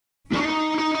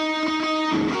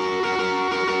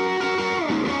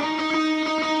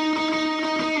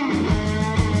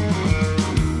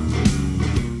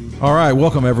All right,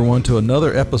 welcome everyone to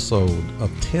another episode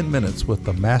of 10 Minutes with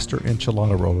the Master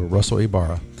Enchilada Roller, Russell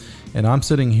Ibarra. And I'm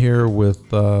sitting here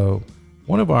with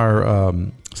one of our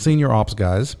senior ops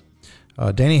guys,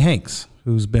 Danny Hanks,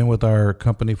 who's been with our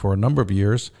company for a number of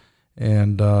years.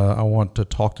 And I want to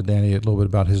talk to Danny a little bit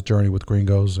about his journey with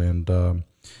Gringos and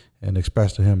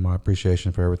express to him my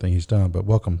appreciation for everything he's done. But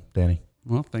welcome, Danny.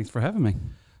 Well, thanks for having me.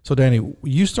 So, Danny,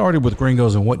 you started with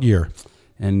Gringos in what year?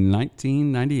 In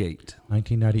 1998.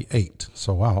 1998.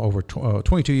 So, wow, over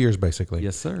 22 years, basically.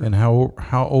 Yes, sir. And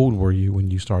how old were you when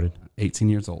you started? 18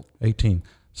 years old. 18.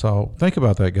 So, think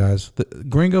about that, guys.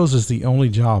 Gringos is the only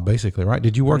job, basically, right?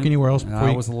 Did you work anywhere else before?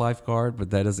 I was a lifeguard, but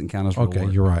that doesn't count as real Okay,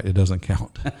 work. you're right. It doesn't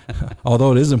count.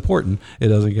 Although it is important, it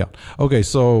doesn't count. Okay,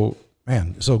 so,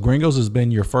 so Gringos has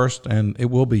been your first, and it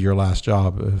will be your last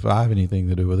job if I have anything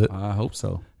to do with it. I hope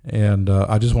so. And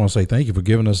I just want to say thank you for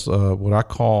giving us what I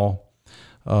call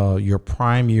your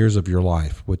prime years of your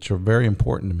life, which are very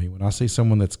important to me. When I see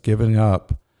someone that's given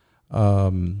up,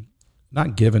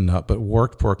 not given up, but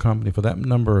worked for a company for that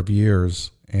number of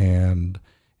years, and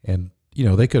you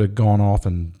know, they could have gone off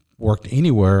and worked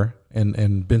anywhere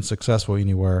and been successful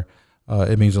anywhere.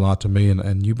 It means a lot to me,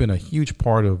 and you've been a huge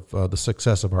part of the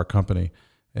success of our company,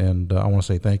 and I want to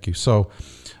say thank you. So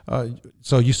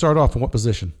you started off in what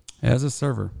position? As a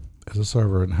server. As a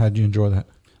server, and how did you enjoy that?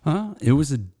 It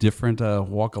was a different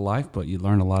walk of life, but you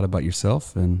learn a lot about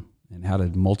yourself and how to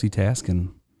multitask, and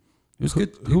it was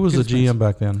good. Who was the GM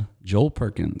back then? Joel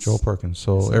Perkins. Joel Perkins.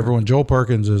 So Yes, everyone, Joel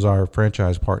Perkins is our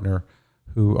franchise partner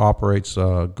who operates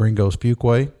Gringos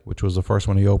Fuquay, which was the first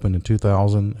one he opened in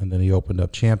 2000, and then he opened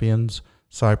up Champions,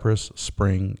 Cypress,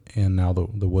 Spring, and now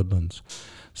the Woodlands.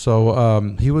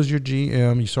 So he was your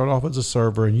GM. You started off as a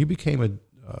server, and you became a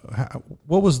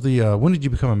what was the when did you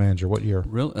become a manager? What year?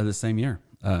 The same year.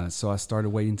 So I started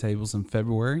waiting tables in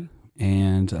February,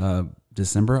 and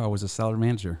December I was a salary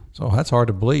manager. So that's hard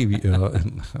to believe.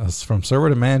 From server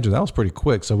to manager, that was pretty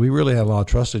quick. So we really had a lot of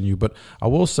trust in you. But I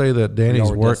will say that Danny's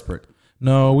Y'all were work. desperate.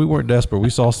 No, we weren't desperate.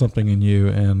 We saw something in you,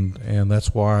 and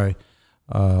that's why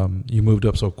you moved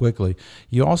up so quickly.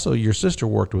 Your sister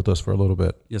worked with us for a little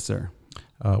bit. Yes, sir.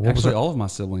 Actually, all of my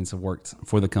siblings have worked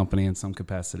for the company in some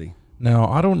capacity. Now,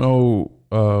 I don't know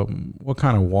what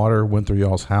kind of water went through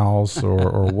y'all's house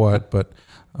or what, but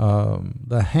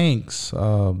the Hanks,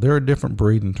 they're a different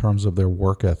breed in terms of their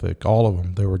work ethic. All of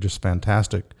them. They were just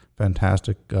fantastic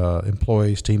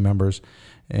employees, team members,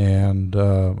 and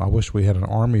I wish we had an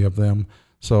army of them.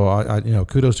 So, I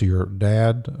kudos to your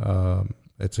dad.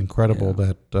 It's incredible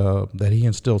that he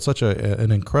instilled such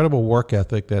an incredible work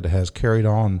ethic that has carried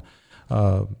on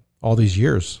all these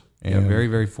years. And very,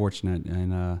 very fortunate.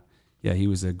 And he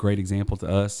was a great example to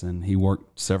us, and he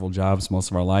worked several jobs most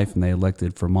of our life, and they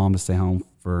elected for mom to stay home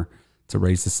to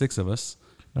raise the six of us.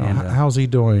 How's he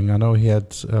doing? I know he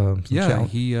had some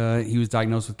challenge. He was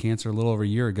diagnosed with cancer a little over a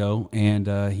year ago, and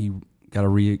he got a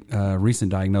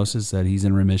recent diagnosis that he's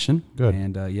in remission. Good.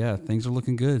 And things are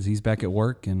looking good. He's back at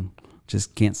work and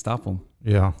just can't stop him.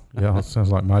 Yeah, that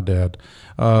sounds like my dad.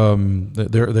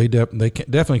 They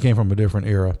definitely came from a different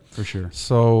era, for sure.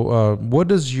 So, what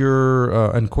does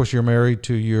and of course, you're married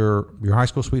to your high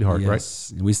school sweetheart, right?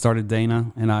 Yes, we started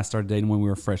Dana, and I started dating when we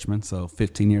were freshmen, so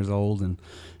 15 years old, and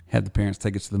had the parents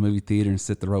take us to the movie theater and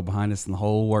sit the row behind us, and the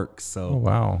whole works. So, oh,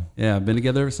 wow, yeah, I've been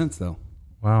together ever since, though.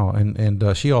 Wow,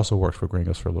 and she also worked for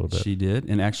Gringos for a little bit. She did,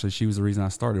 and actually, she was the reason I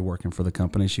started working for the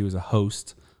company. She was a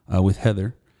host with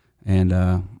Heather, and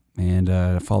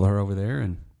I followed her over there,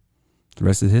 and the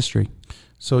rest is history.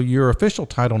 So your official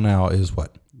title now is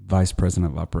what? Vice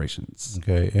President of Operations.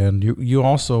 Okay, and you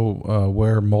also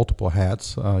wear multiple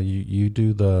hats. You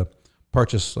do the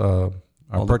purchase. The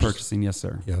purchasing, yes,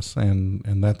 sir. Yes,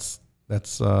 and that's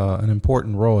an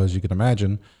important role, as you can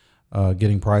imagine,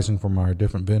 getting pricing from our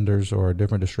different vendors or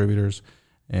different distributors,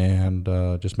 and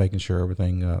just making sure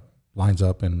everything lines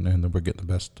up and that we're getting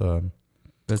the best.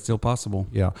 Best deal possible.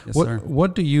 Yeah. Yes, sir.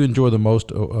 What do you enjoy the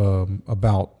most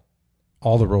about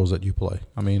all the roles that you play?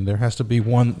 I mean, there has to be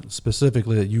one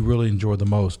specifically that you really enjoy the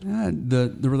most.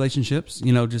 The relationships,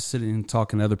 just sitting and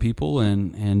talking to other people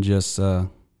and just,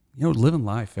 living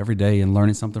life every day and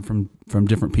learning something from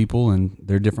different people and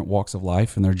their different walks of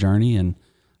life and their journey. And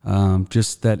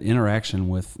just that interaction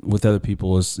with other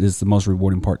people is the most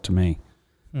rewarding part to me.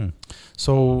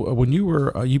 So when you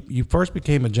were, you first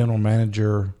became a general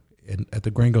manager at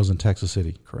the Gringos in Texas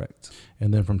City. Correct.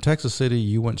 And then from Texas City,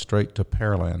 you went straight to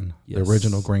Pearland, yes. The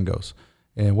original Gringos.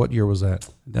 And what year was that?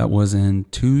 That was in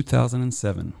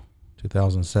 2007.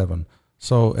 2007.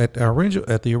 So at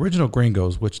the original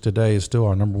Gringos, which today is still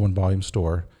our number one volume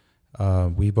store,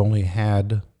 we've only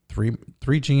had three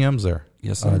GMs there.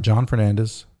 Yes, sir. John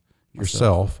Fernandez,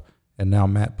 yourself, and now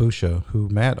Matt Busha, who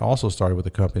Matt also started with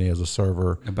the company as a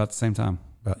server about the same time.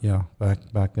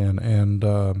 Back then.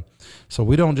 And so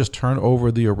we don't just turn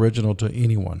over the original to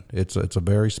anyone. It's a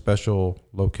very special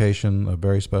location, a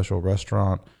very special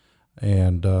restaurant,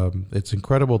 and it's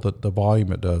incredible that the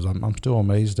volume it does. I'm still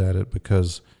amazed at it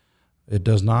because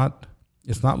it's not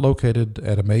located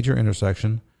at a major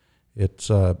intersection. It's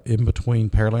in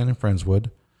between Pearland and Friendswood,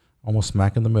 almost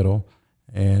smack in the middle,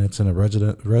 and it's in a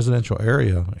residential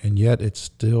area, and yet it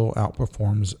still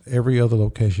outperforms every other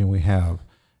location we have.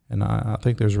 And I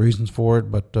think there's reasons for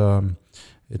it, but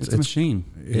it's a machine.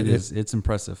 It's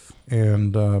impressive.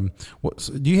 And do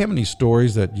you have any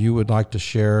stories that you would like to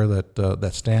share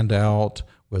that stand out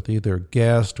with either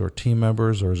guests or team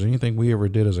members, or is there anything we ever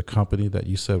did as a company that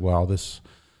you said, "Wow, this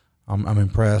I'm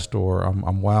impressed," or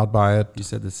I'm wowed by it? You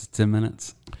said this is 10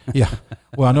 minutes. Yeah.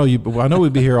 Well, I know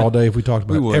we'd be here all day if we talked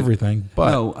about everything.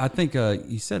 But no, I think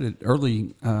you said it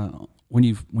early. When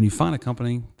you find a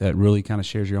company that really kind of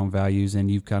shares your own values,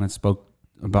 and you've kind of spoke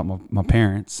about my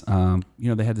parents,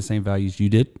 they had the same values you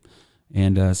did,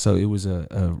 and so it was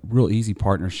a real easy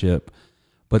partnership.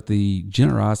 But the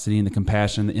generosity and the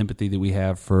compassion, the empathy that we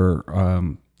have for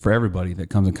everybody that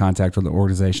comes in contact with the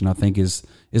organization, I think is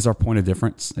our point of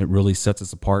difference. It really sets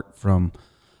us apart from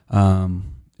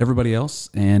everybody else,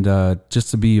 and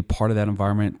just to be a part of that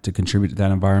environment, to contribute to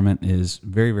that environment, is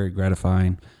very, very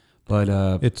gratifying. But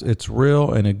it's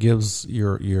real, and it gives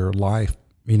your life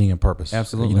meaning and purpose.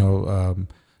 Absolutely.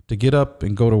 To get up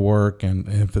and go to work,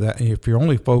 and for that, if your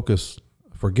only focus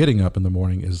for getting up in the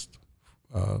morning is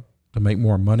to make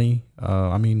more money,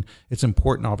 it's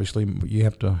important. Obviously, you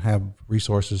have to have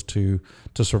resources to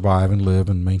survive and live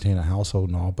and maintain a household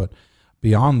and all. But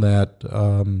beyond that,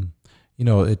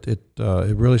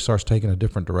 it really starts taking a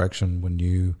different direction when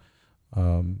you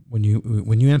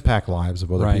impact lives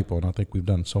of other people, and I think we've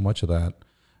done so much of that.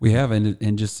 We have,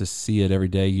 and just to see it every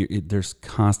day, there's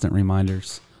constant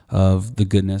reminders of the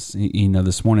goodness.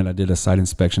 This morning I did a site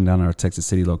inspection down at our Texas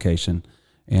City location,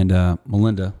 and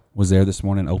Melinda was there this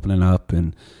morning opening up,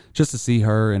 and just to see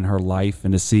her and her life,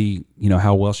 and to see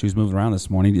how well she was moving around this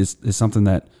morning is something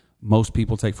that most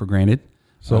people take for granted.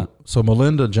 So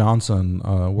Melinda Johnson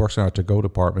works out at the Go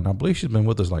department. I believe she's been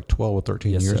with us like 12 or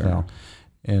 13 years now.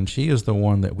 And she is the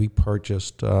one that we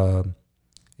purchased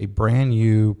a brand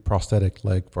new prosthetic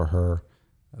leg for her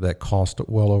that cost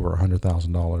well over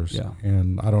 $100,000. Yeah.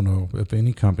 And I don't know if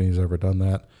any company's ever done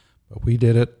that, but we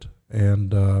did it.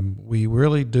 And we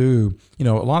really do. A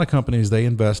lot of companies, they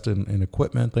invest in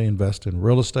equipment, they invest in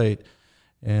real estate,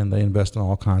 and they invest in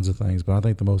all kinds of things. But I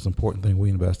think the most important thing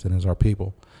we invest in is our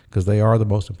people, because they are the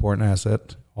most important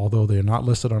asset. Although they're not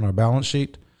listed on our balance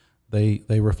sheet, they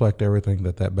reflect everything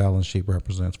that balance sheet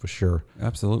represents, for sure.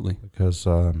 Absolutely. Because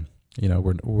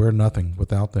we're nothing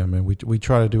without them, and we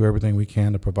try to do everything we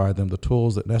can to provide them the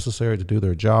tools that necessary to do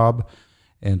their job,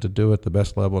 and to do it the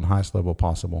best level and highest level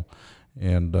possible.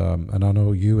 And I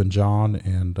know you and John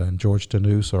and George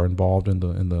Tanous are involved in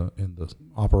the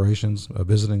operations,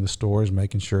 visiting the stores,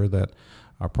 making sure that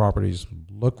our properties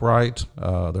look right,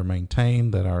 they're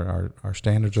maintained, that our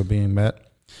standards are being met.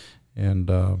 And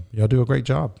y'all do a great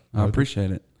job. I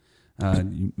appreciate it.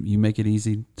 You make it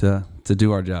easy to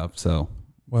do our job. So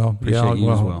appreciate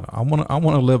you as well. I want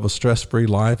to live a stress-free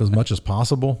life as much as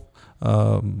possible.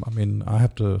 I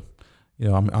have to.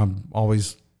 I'm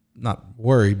always not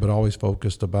worried, but always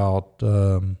focused about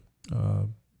the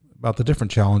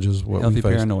different challenges we face.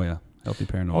 Healthy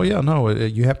paranoia. Oh yeah, no,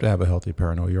 you have to have a healthy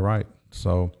paranoia. You're right.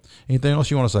 So, anything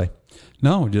else you want to say?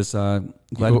 No, just glad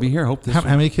to be here. Hope this. How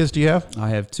many kids do you have? I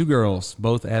have 2 girls,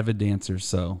 both avid dancers.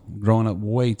 So growing up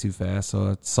way too fast. So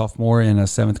a sophomore and a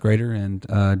 7th grader, and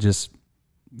just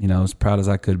as proud as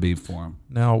I could be for them.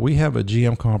 Now we have a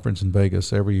GM conference in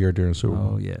Vegas every year during Super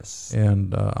Bowl. Oh yes,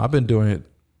 and I've been doing it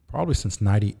probably since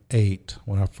 '98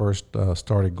 when I first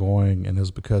started going, and it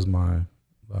was because my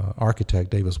architect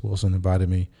Davis Wilson invited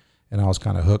me, and I was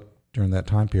kind of hooked during that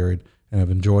time period. And I've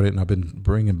enjoyed it, and I've been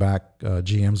bringing back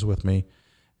GMs with me.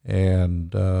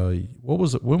 And when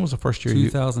was the first year?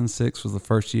 2006 was the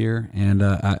first year, and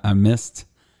I missed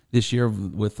this year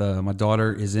with my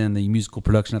daughter is in the musical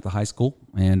production at the high school,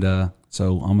 and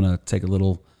so I'm going to take a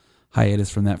little hiatus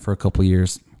from that for a couple of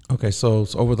years. Okay, so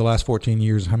over the last 14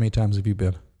 years, how many times have you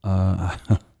been?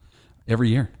 Every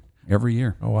year.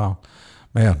 Oh wow.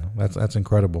 Man, that's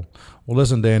incredible. Well,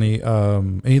 listen, Danny.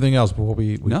 Anything else before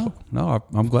we? No.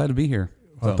 I'm glad to be here.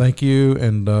 So. Thank you,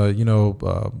 and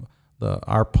the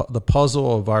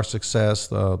puzzle of our success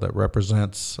that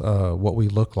represents what we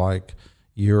look like.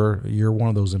 You're one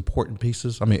of those important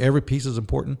pieces. I mean, every piece is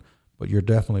important, but you're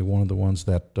definitely one of the ones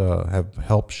that have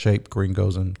helped shape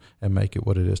Gringos and make it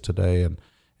what it is today.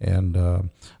 And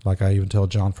like I even tell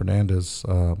John Fernandez,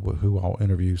 who I'll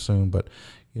interview soon, but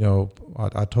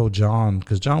I told John,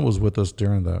 because John was with us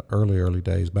during the early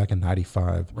days back in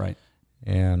 '95, right?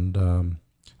 And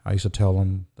I used to tell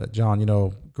him that,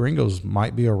 John, Gringos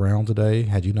might be around today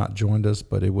had you not joined us,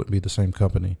 but it wouldn't be the same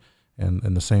company.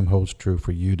 And the same holds true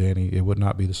for you, Danny. It would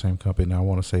not be the same company. And I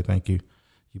want to say thank you.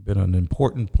 You've been an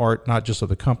important part, not just of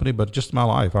the company, but just my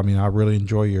life. I mean, I really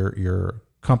enjoy your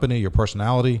company, your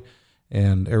personality,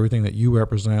 and everything that you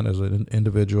represent as an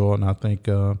individual. And I think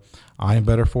I am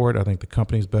better for it. I think the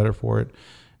company's better for it.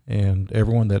 And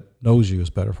everyone that knows you is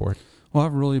better for it. Well, I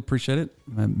really appreciate it.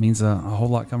 It means a whole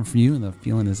lot coming from you, and the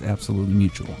feeling is absolutely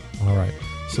mutual. All right.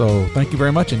 So thank you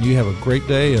very much, and you have a great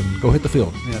day, and go hit the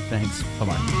field. Yeah, thanks.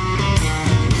 Bye-bye.